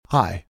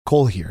Hi,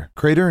 Cole here,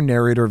 creator and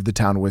narrator of The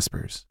Town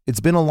Whispers.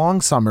 It's been a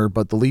long summer,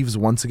 but the leaves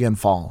once again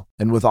fall,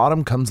 and with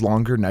autumn comes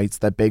longer nights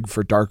that beg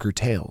for darker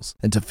tales.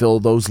 And to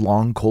fill those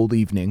long, cold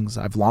evenings,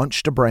 I've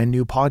launched a brand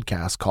new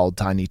podcast called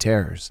Tiny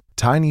Terrors.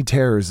 Tiny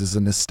Terrors is a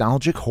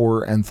nostalgic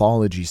horror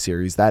anthology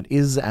series that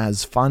is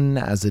as fun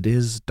as it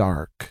is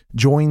dark.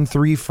 Join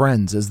three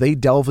friends as they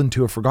delve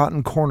into a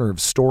forgotten corner of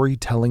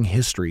storytelling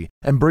history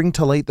and bring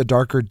to light the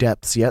darker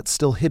depths yet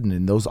still hidden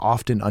in those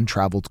often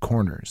untraveled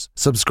corners.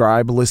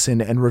 Subscribe,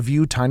 listen, and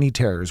review Tiny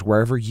Terrors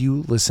wherever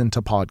you listen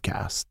to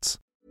podcasts.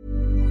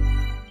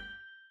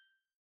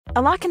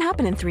 A lot can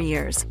happen in 3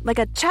 years, like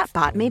a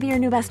chatbot may be your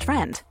new best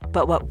friend.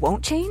 But what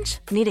won't change?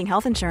 Needing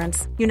health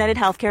insurance. United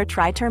Healthcare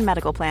Tri-Term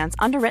Medical Plans,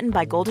 underwritten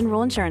by Golden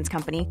Rule Insurance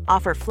Company,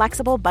 offer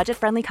flexible,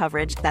 budget-friendly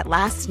coverage that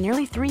lasts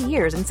nearly 3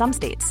 years in some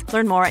states.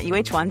 Learn more at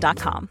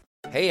uh1.com.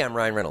 Hey, I'm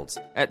Ryan Reynolds.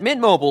 At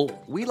Mint Mobile,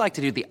 we like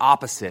to do the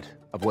opposite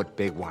of what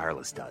Big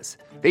Wireless does.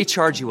 They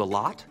charge you a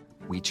lot,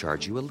 we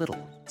charge you a little.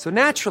 So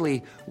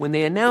naturally, when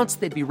they announced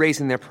they'd be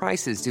raising their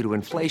prices due to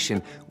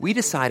inflation, we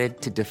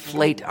decided to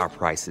deflate our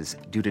prices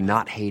due to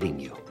not hating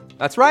you.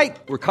 That's right.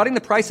 We're cutting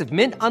the price of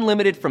Mint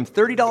Unlimited from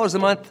 $30 a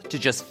month to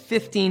just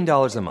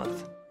 $15 a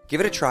month. Give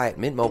it a try at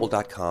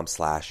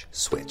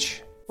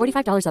mintmobile.com/switch.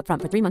 $45 up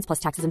front for 3 months plus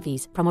taxes and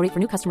fees. Promo rate for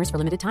new customers for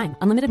limited time.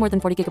 Unlimited more than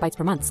 40 gigabytes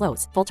per month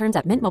slows. Full terms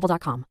at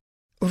mintmobile.com.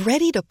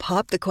 Ready to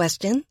pop the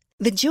question?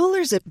 The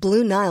jewelers at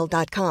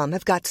BlueNile.com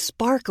have got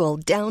sparkle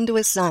down to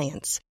a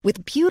science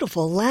with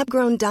beautiful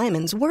lab-grown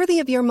diamonds worthy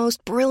of your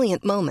most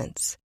brilliant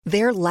moments.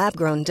 Their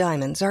lab-grown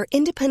diamonds are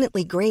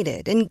independently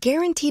graded and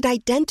guaranteed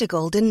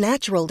identical to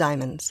natural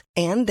diamonds,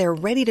 and they're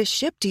ready to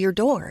ship to your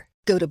door.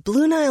 Go to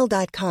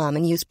BlueNile.com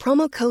and use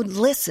promo code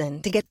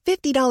LISTEN to get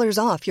 $50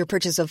 off your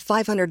purchase of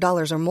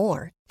 $500 or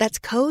more. That's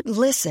code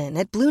LISTEN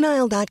at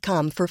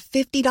BlueNile.com for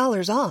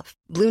 $50 off.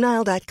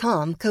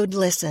 BlueNile.com, code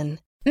LISTEN.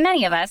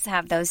 Many of us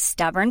have those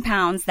stubborn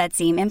pounds that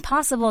seem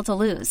impossible to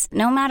lose,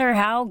 no matter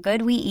how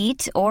good we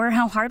eat or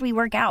how hard we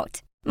work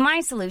out. My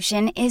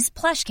solution is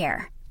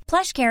PlushCare.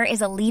 PlushCare is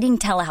a leading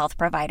telehealth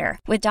provider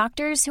with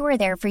doctors who are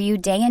there for you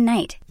day and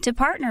night to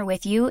partner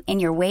with you in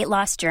your weight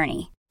loss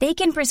journey. They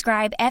can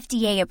prescribe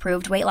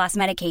FDA-approved weight loss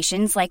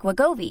medications like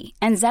Wegovy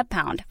and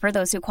Zepbound for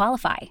those who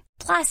qualify.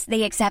 Plus,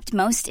 they accept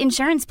most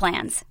insurance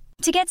plans.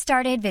 To get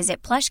started,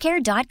 visit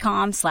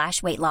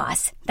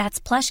plushcare.com/weightloss.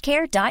 That's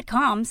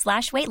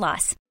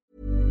plushcare.com/weightloss.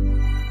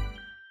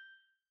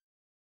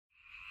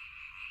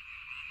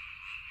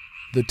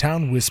 The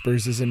Town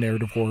Whispers is a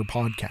narrative horror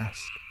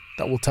podcast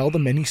that will tell the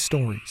many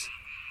stories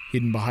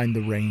hidden behind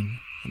the rain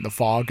and the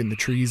fog and the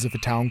trees of a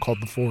town called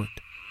the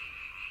Fort.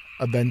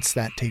 Events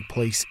that take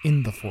place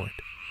in the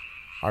fort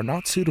are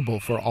not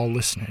suitable for all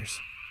listeners.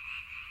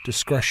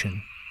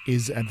 Discretion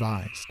is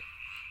advised.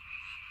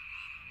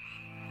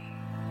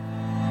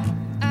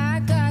 I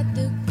got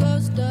the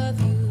ghost of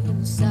you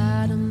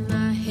inside of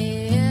my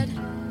head.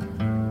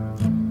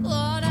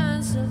 What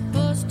I'm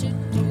supposed to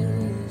do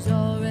is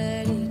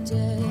already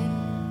dead.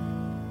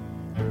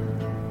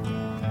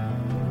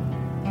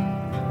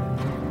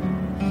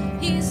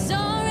 He's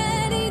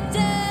already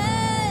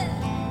dead.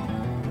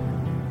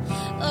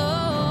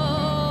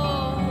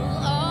 Oh,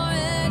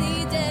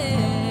 already dead.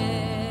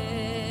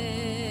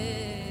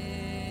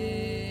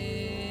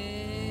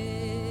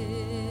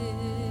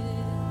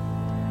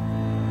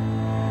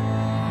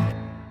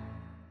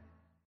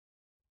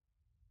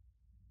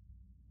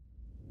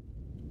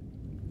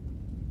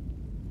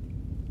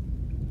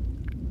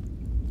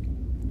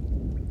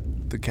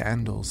 The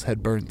candles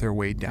had burnt their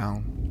way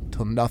down,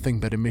 till nothing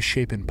but a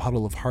misshapen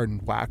puddle of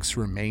hardened wax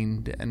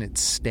remained, and it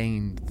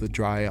stained the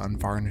dry,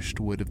 unvarnished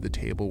wood of the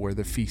table where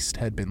the feast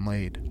had been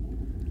laid.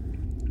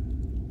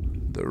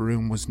 The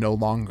room was no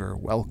longer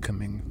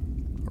welcoming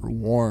or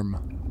warm.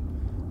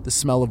 The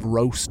smell of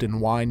roast and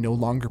wine no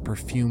longer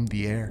perfumed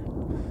the air.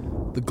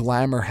 The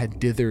glamour had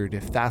dithered,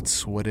 if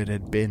that's what it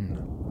had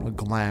been, a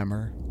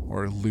glamour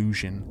or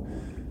illusion,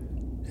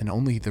 and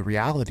only the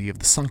reality of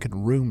the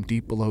sunken room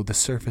deep below the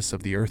surface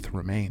of the earth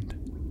remained.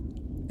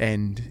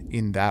 And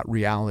in that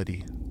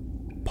reality,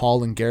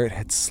 Paul and Garrett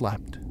had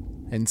slept,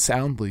 and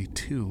soundly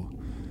too,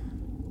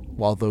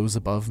 while those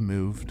above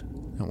moved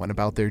and went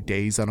about their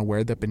days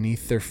unaware that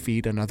beneath their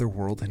feet another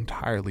world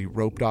entirely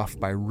roped off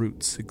by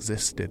roots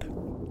existed.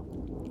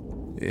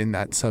 In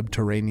that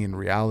subterranean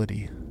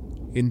reality,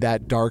 in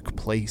that dark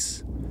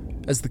place,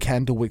 as the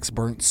candle wicks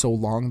burnt so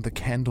long, the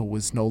candle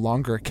was no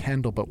longer a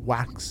candle but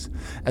wax,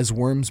 as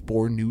worms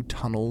bore new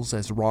tunnels,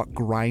 as rock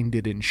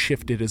grinded and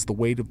shifted as the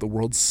weight of the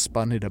world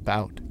spun it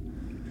about.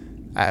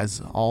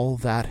 As all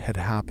that had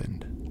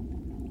happened,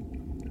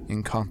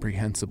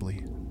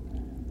 incomprehensibly,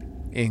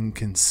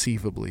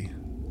 inconceivably,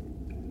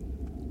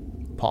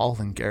 Paul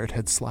and Garrett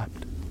had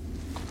slept.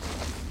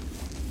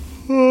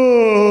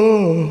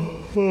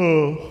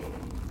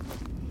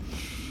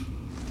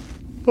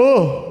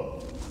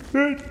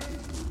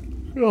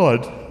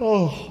 God.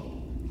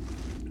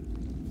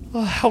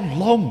 How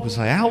long was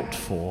I out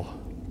for?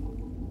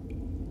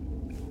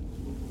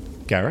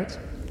 Garrett?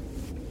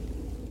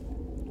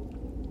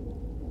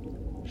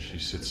 She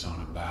sits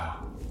on a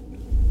bough.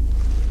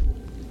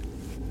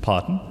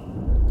 Pardon?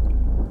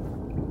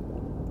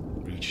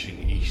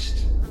 Reaching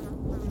east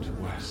to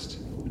west.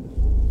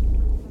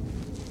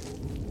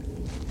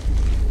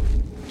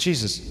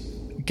 Jesus.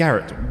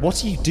 Garrett,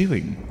 what are you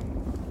doing?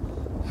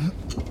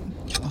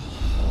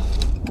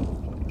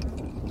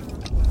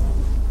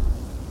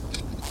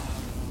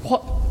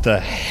 What the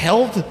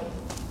hell?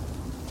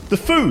 The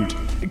food!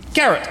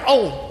 Garrett,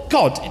 oh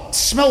God, it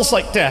smells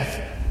like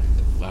death!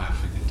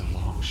 Laughing at the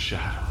long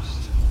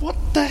shadows. What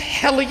the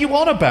hell are you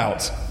on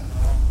about?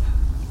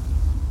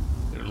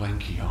 Their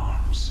lanky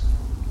arms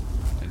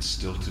and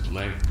stilted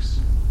legs.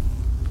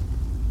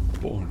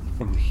 Born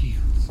from the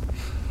heels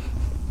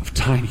of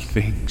tiny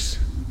things.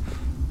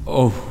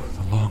 Oh,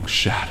 the long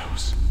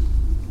shadows.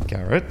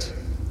 Garrett,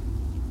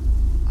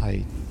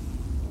 I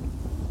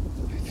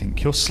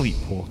think you're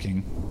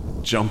sleepwalking.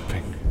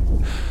 Jumping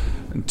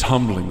and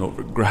tumbling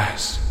over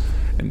grass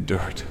and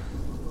dirt.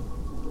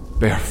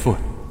 Barefoot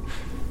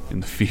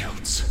in the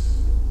fields.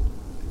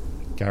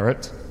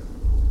 Garrett?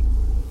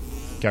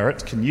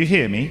 Garrett, can you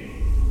hear me?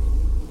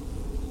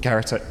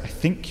 Garrett, I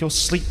think you're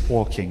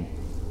sleepwalking.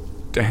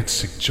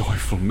 Dancing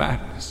joyful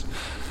madness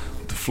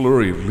with the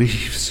flurry of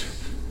leaves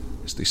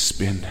as they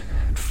spin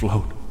and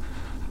float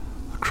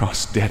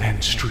across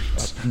dead-end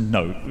streets.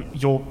 No,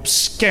 you're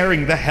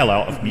scaring the hell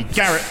out of me.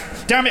 Garrett,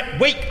 damn it,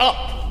 wake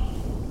up!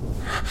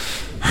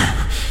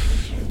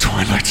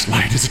 Twilight's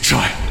light is a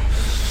child,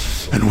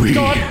 and we...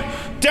 God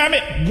damn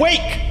it,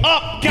 wake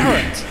up,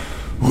 Garrett!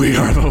 We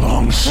are the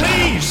long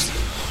shadows.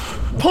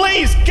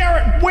 Please! Please,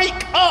 Garrett,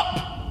 wake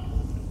up!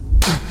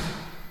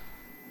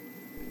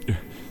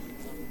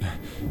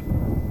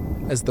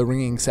 As the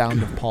ringing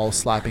sound of Paul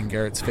slapping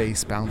Garrett's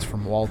face bounced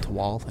from wall to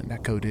wall and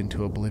echoed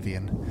into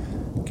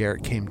oblivion,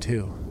 Garrett came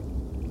to,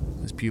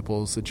 his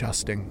pupils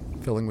adjusting,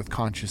 filling with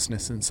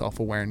consciousness and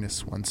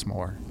self-awareness once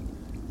more.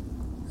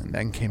 And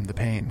then came the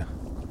pain.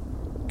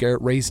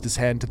 Garrett raised his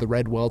hand to the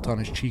red welt on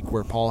his cheek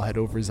where Paul had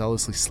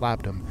overzealously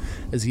slapped him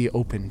as he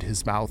opened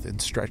his mouth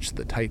and stretched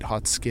the tight,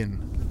 hot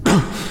skin.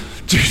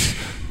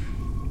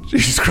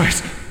 Jesus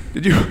Christ,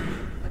 did you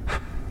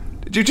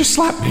just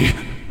slap me?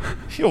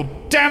 You're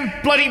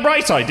damn bloody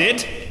right I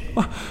did!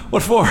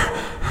 What for?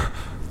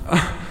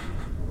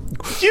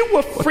 You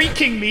were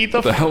freaking me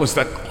What the hell is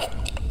that?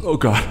 Oh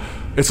God,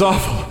 it's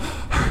awful.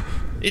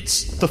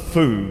 It's the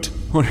food.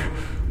 What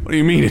do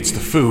you mean it's the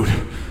food?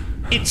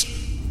 It's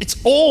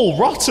all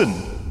rotten.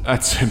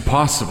 That's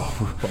impossible.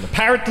 Well,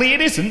 apparently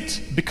it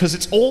isn't, because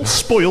it's all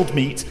spoiled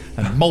meat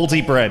and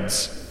mouldy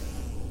breads.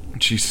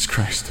 Jesus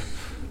Christ.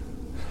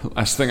 The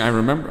last thing I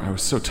remember, I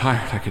was so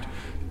tired I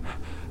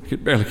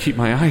could barely keep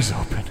my eyes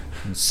open.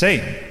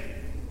 Same.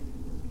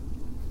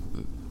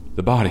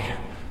 The body.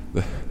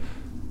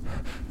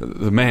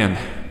 The man.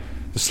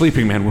 The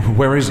sleeping man.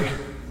 Where is he?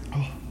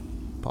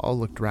 Paul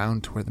looked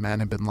round to where the man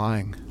had been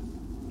lying.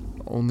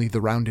 Only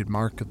the rounded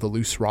mark of the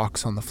loose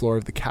rocks on the floor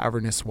of the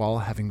cavernous wall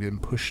having been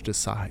pushed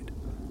aside,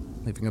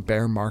 leaving a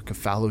bare mark of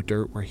fallow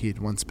dirt where he had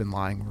once been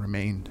lying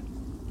remained.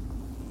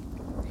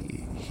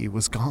 He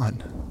was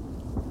gone.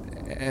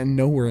 And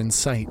nowhere in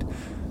sight.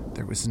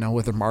 There was no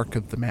other mark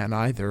of the man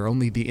either,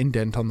 only the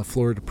indent on the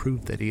floor to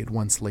prove that he had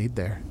once laid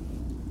there.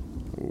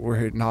 Were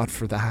it not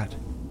for that,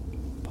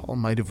 Paul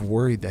might have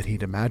worried that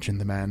he'd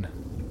imagined the man.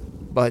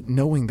 But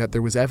knowing that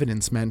there was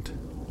evidence meant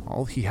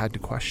all he had to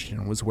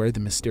question was where the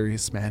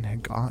mysterious man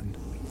had gone.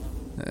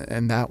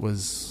 And that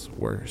was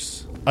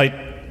worse.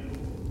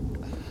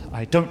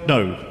 I don't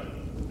know.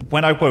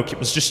 When I woke, it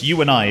was just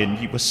you and I, and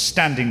you were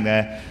standing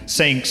there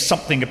saying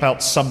something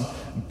about some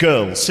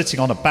girl sitting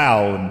on a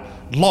bough and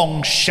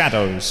long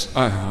shadows.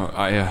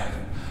 I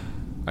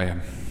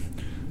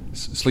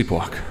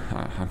sleepwalk.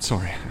 I'm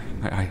sorry.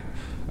 I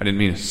didn't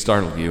mean to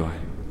startle you.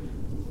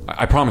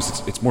 I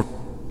promise it's more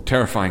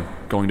terrifying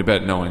going to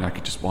bed knowing I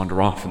could just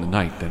wander off in the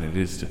night than it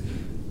is to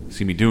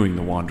see me doing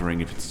the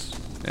wandering if it's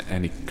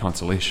any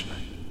consolation.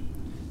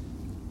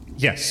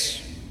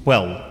 Yes.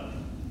 Well,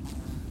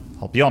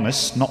 I'll be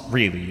honest, not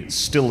really. It's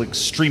still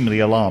extremely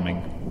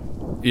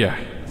alarming. Yeah,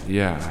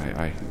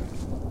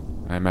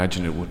 I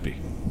imagine it would be.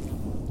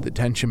 The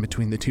tension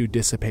between the two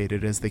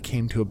dissipated as they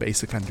came to a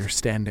basic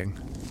understanding.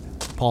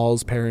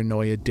 Paul's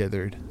paranoia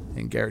dithered,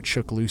 and Garrett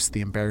shook loose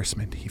the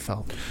embarrassment he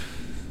felt.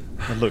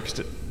 Now look,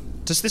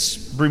 does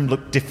this room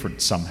look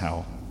different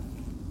somehow?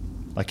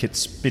 Like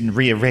it's been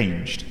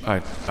rearranged?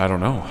 I don't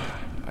know.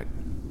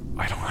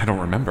 I don't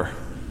remember.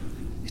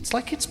 It's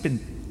like it's been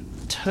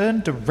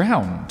turned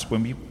around.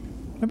 When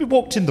we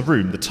walked in the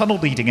room, the tunnel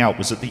leading out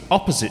was at the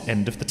opposite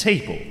end of the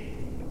table.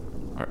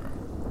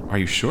 Are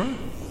you sure?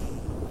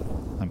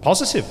 I'm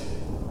positive.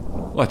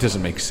 Well, that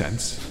doesn't make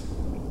sense.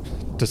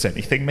 Does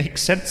anything make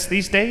sense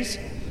these days?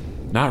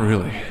 Not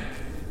really.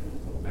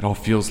 It all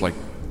feels like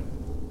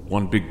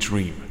one big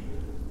dream.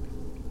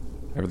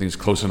 Everything's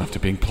close enough to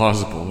being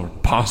plausible or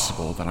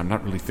possible that I'm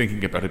not really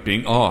thinking about it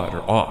being odd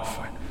or off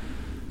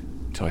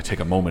until I take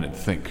a moment and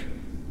think.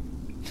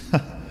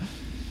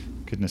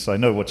 Goodness, I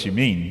know what you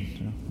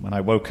mean. When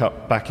I woke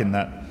up back in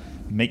that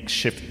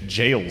makeshift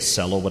jail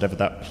cell or whatever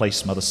that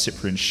place Mother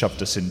Cyprian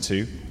shoved us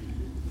into,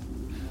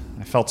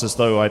 I felt as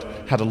though I'd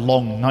had a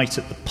long night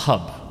at the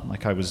pub,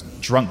 like I was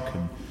drunk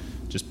and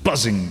just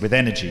buzzing with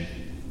energy.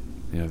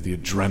 Yeah, the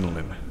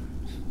adrenaline.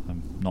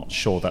 I'm not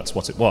sure that's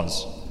what it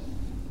was.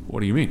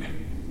 What do you mean?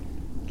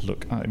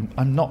 Look,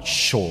 I'm not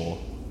sure.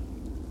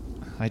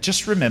 I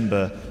just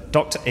remember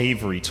Dr.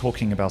 Avery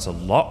talking about a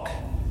lock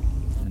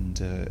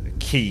and a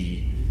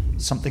key,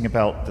 something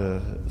about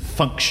the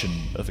function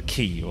of a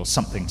key or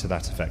something to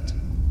that effect.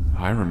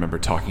 I remember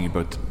talking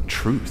about the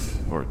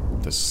truth, or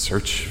the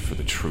search for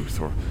the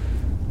truth, or...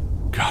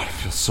 God, it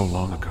feels so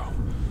long ago.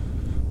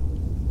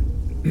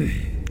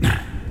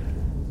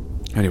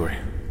 Anyway.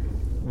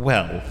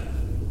 Well...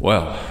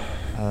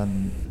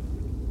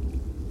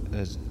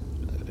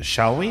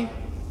 shall we?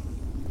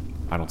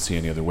 I don't see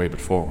any other way but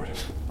forward.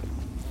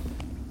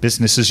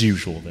 Business as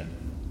usual, then.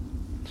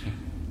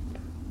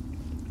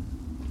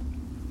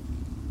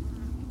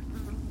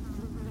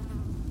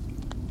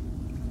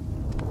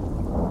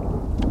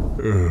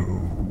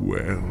 Oh,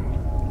 well,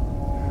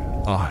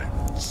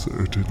 I'm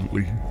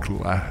certainly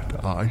glad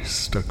I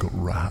stuck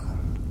around.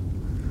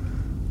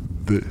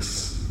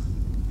 This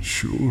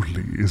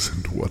surely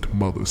isn't what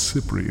Mother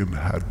Cyprian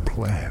had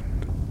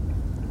planned.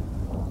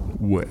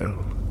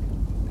 Well,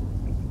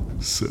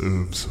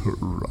 serves her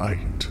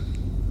right.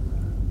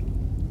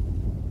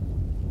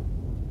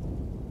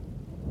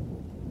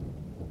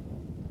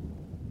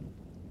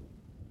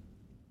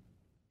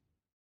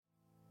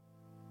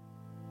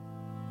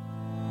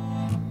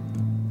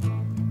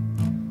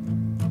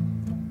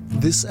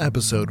 This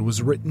episode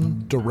was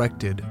written,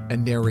 directed,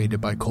 and narrated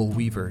by Cole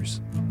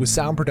Weavers, with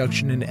sound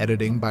production and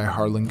editing by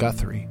Harlan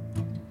Guthrie.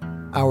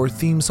 Our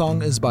theme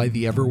song is by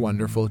the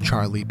ever-wonderful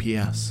Charlie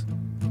P.S.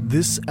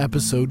 This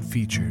episode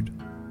featured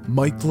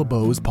Mike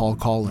LeBeau as Paul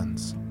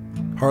Collins,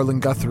 Harlan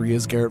Guthrie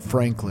as Garrett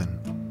Franklin,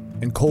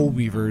 and Cole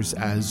Weavers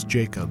as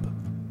Jacob.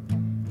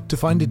 To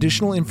find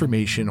additional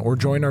information or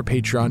join our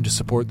Patreon to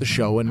support the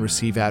show and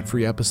receive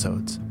ad-free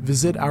episodes,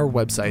 visit our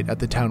website at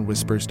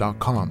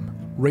thetownwhispers.com.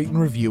 Rate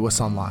and review us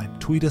online.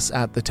 Tweet us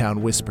at The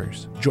Town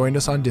Whispers. Join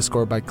us on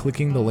Discord by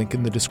clicking the link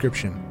in the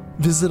description.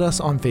 Visit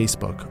us on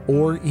Facebook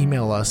or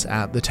email us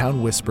at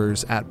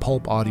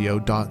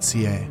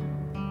thetownwhispers@pulpaudio.ca.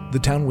 The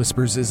Town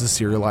Whispers is a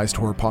serialized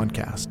horror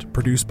podcast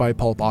produced by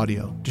Pulp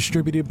Audio,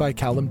 distributed by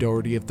Callum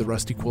Doherty of the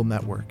Rusty Quill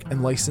Network,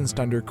 and licensed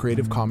under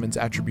Creative Commons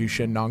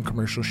Attribution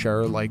Non-Commercial Share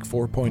Alike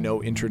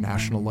 4.0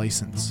 International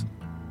License.